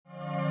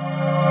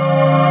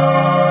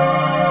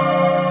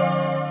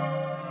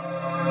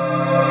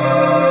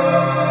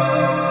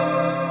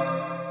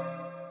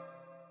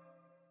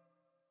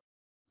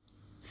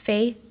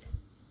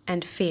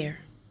and fear.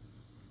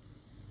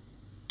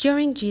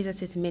 During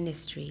Jesus'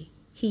 ministry,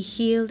 he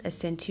healed a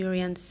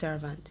centurion's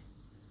servant.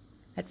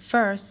 At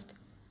first,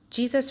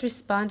 Jesus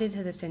responded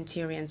to the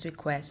centurion's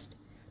request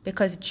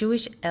because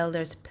Jewish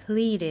elders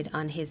pleaded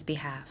on his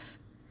behalf.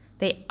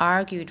 They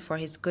argued for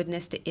his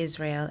goodness to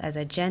Israel as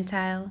a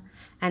Gentile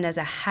and as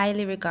a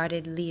highly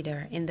regarded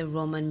leader in the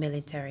Roman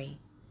military.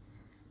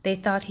 They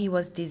thought he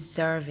was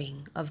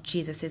deserving of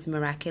Jesus'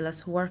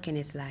 miraculous work in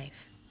his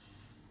life.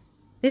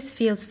 This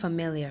feels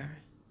familiar,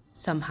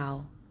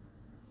 somehow.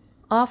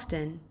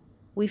 Often,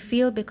 we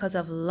feel because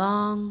of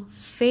long,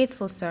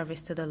 faithful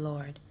service to the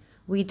Lord,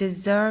 we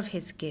deserve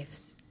his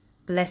gifts,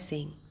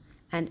 blessing,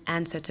 and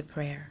answer to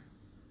prayer.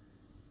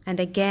 And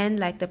again,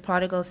 like the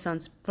prodigal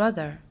son's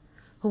brother,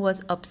 who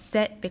was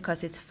upset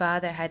because his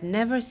father had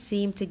never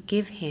seemed to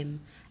give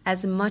him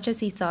as much as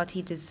he thought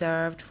he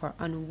deserved for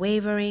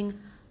unwavering,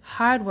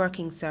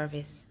 hard-working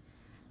service,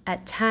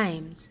 at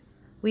times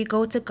we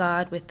go to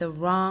God with the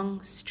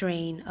wrong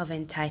strain of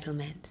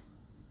entitlement.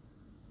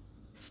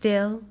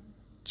 Still,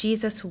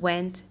 Jesus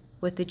went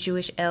with the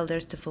Jewish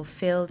elders to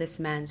fulfill this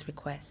man's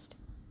request.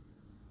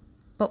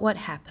 But what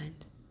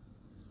happened?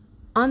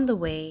 On the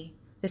way,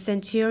 the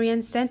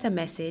centurion sent a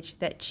message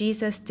that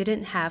Jesus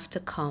didn't have to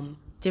come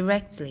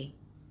directly.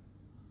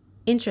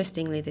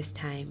 Interestingly this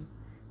time,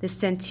 the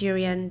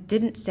centurion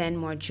didn't send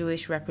more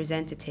Jewish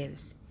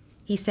representatives.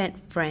 He sent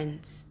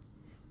friends,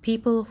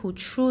 people who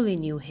truly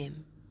knew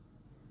him.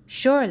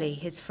 Surely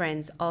his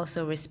friends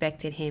also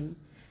respected him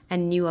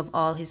and knew of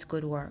all his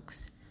good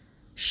works.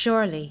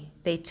 Surely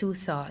they too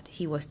thought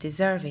he was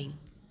deserving.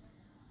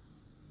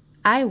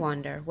 I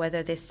wonder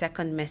whether this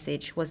second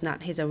message was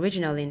not his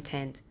original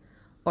intent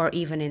or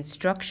even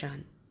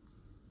instruction,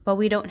 but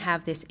we don't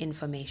have this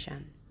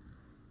information.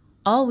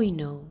 All we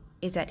know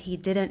is that he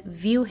didn't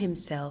view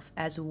himself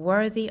as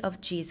worthy of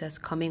Jesus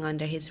coming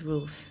under his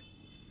roof.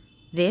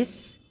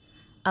 This,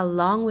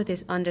 along with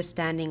his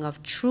understanding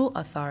of true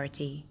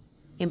authority,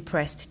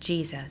 impressed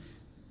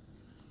Jesus.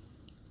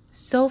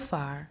 So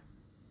far,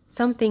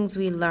 some things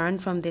we learn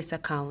from this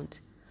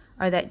account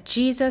are that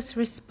Jesus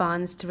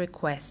responds to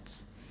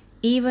requests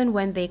even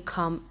when they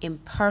come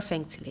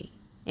imperfectly,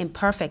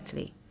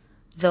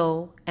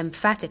 though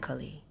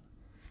emphatically,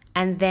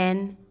 and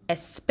then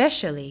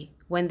especially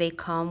when they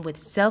come with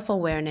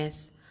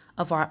self-awareness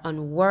of our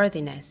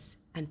unworthiness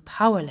and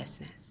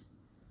powerlessness.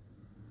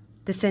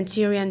 The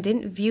centurion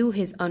didn't view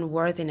his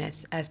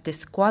unworthiness as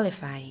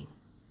disqualifying,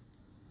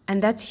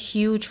 and that's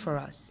huge for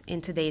us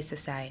in today's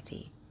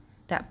society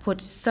that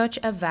puts such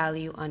a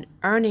value on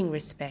earning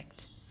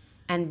respect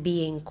and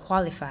being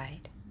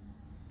qualified.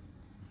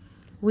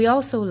 We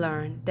also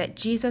learn that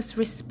Jesus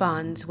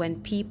responds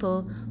when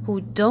people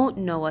who don't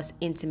know us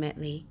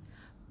intimately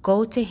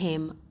go to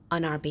him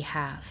on our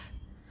behalf,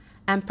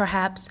 and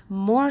perhaps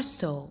more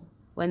so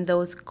when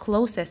those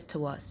closest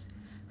to us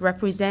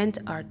represent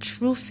our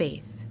true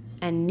faith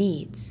and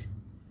needs.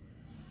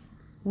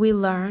 We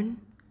learn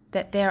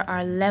that there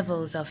are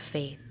levels of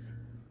faith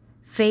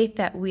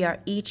that we are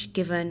each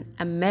given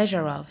a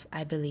measure of,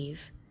 I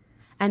believe,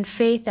 and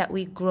faith that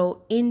we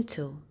grow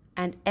into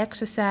and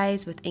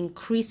exercise with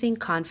increasing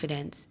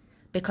confidence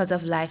because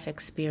of life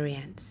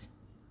experience.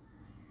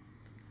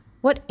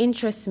 What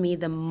interests me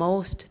the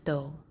most,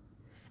 though,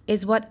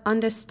 is what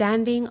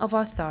understanding of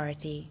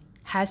authority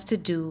has to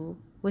do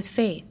with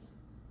faith.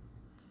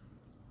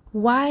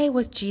 Why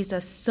was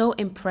Jesus so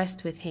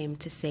impressed with him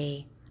to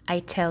say, "I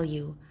tell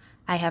you,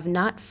 I have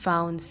not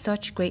found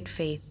such great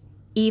faith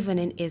even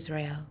in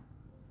Israel"?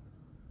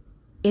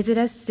 Is it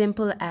as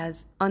simple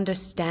as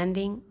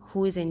understanding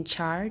who is in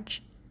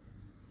charge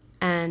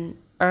and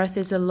earth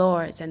is the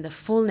Lord's and the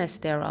fullness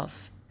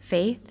thereof,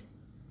 faith?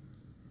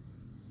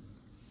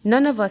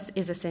 None of us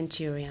is a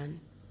centurion,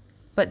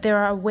 but there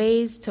are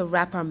ways to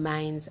wrap our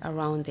minds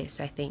around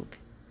this, I think.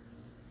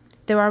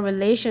 There are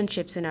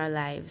relationships in our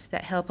lives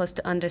that help us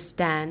to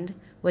understand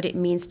what it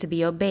means to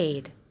be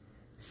obeyed,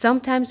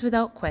 sometimes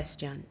without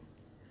question,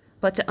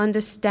 but to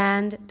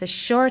understand the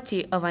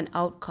surety of an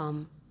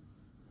outcome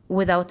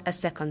without a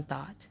second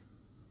thought.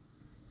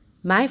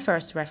 My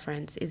first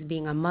reference is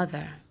being a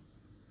mother.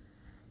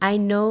 I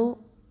know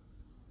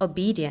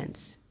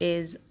obedience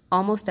is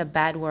almost a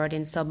bad word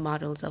in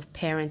submodels of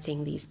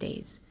parenting these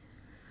days,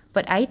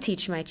 but I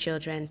teach my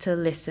children to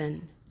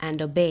listen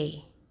and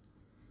obey.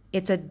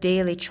 It's a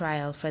daily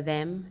trial for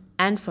them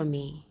and for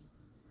me.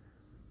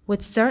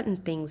 With certain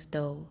things,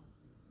 though,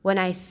 when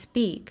I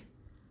speak,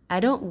 I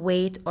don't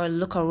wait or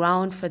look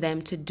around for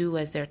them to do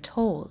as they're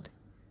told.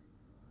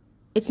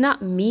 It's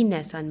not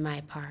meanness on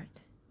my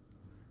part.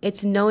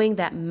 It's knowing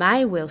that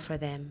my will for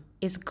them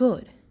is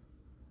good.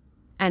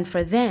 And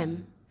for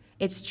them,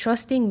 it's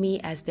trusting me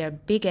as their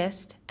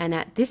biggest, and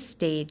at this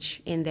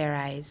stage in their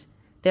eyes,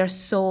 their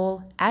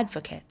sole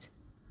advocate.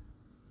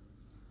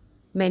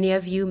 Many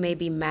of you may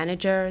be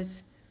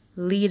managers,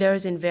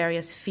 leaders in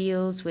various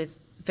fields with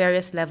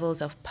various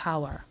levels of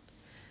power.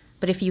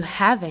 But if you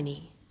have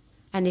any,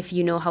 and if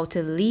you know how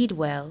to lead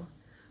well,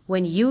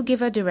 when you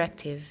give a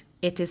directive,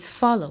 it is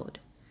followed,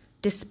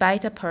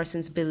 despite a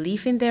person's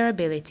belief in their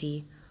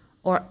ability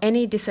or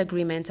any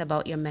disagreement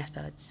about your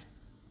methods.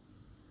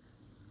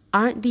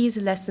 Aren't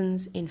these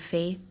lessons in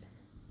faith?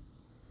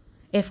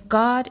 If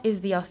God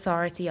is the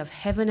authority of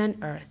heaven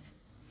and earth,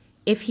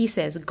 if he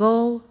says,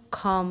 go,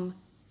 come,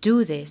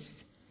 do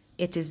this,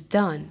 it is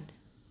done.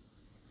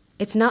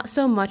 It's not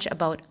so much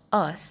about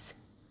us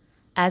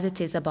as it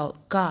is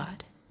about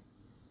God.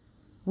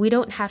 We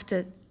don't have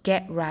to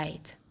get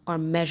right or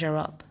measure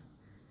up.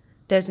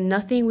 There's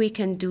nothing we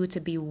can do to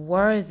be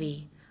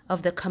worthy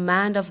of the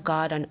command of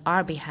God on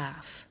our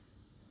behalf.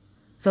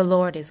 The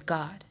Lord is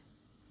God.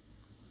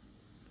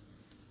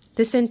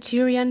 The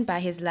centurion, by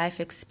his life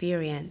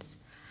experience,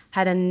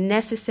 had a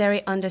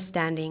necessary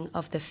understanding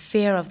of the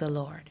fear of the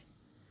Lord.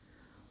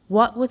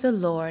 What would the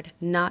Lord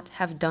not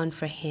have done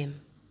for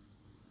him?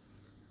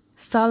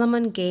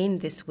 Solomon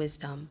gained this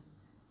wisdom,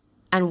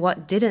 and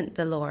what didn't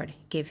the Lord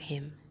give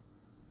him?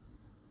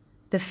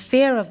 The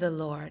fear of the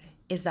Lord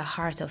is the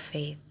heart of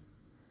faith,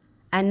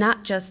 and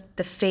not just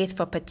the faith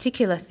for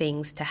particular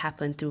things to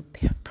happen through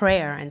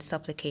prayer and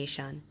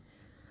supplication,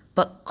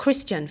 but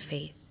Christian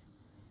faith.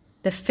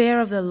 The fear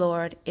of the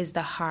Lord is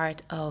the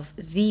heart of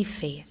the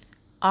faith,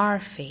 our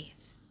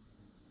faith.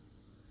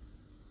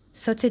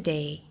 So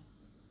today,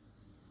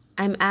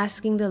 I'm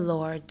asking the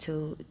Lord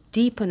to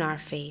deepen our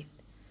faith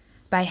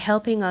by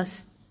helping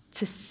us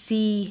to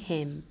see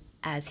him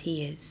as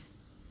he is.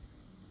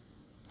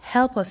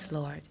 Help us,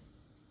 Lord,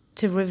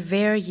 to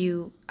revere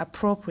you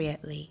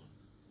appropriately.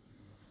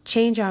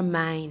 Change our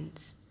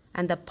minds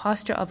and the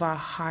posture of our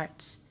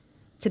hearts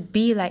to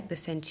be like the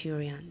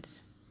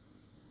centurions.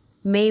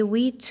 May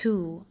we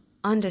too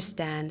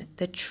understand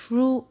the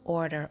true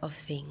order of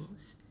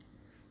things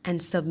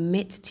and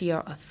submit to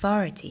your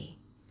authority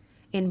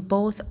in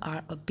both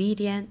our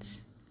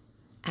obedience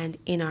and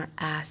in our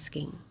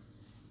asking.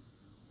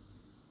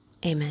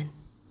 Amen.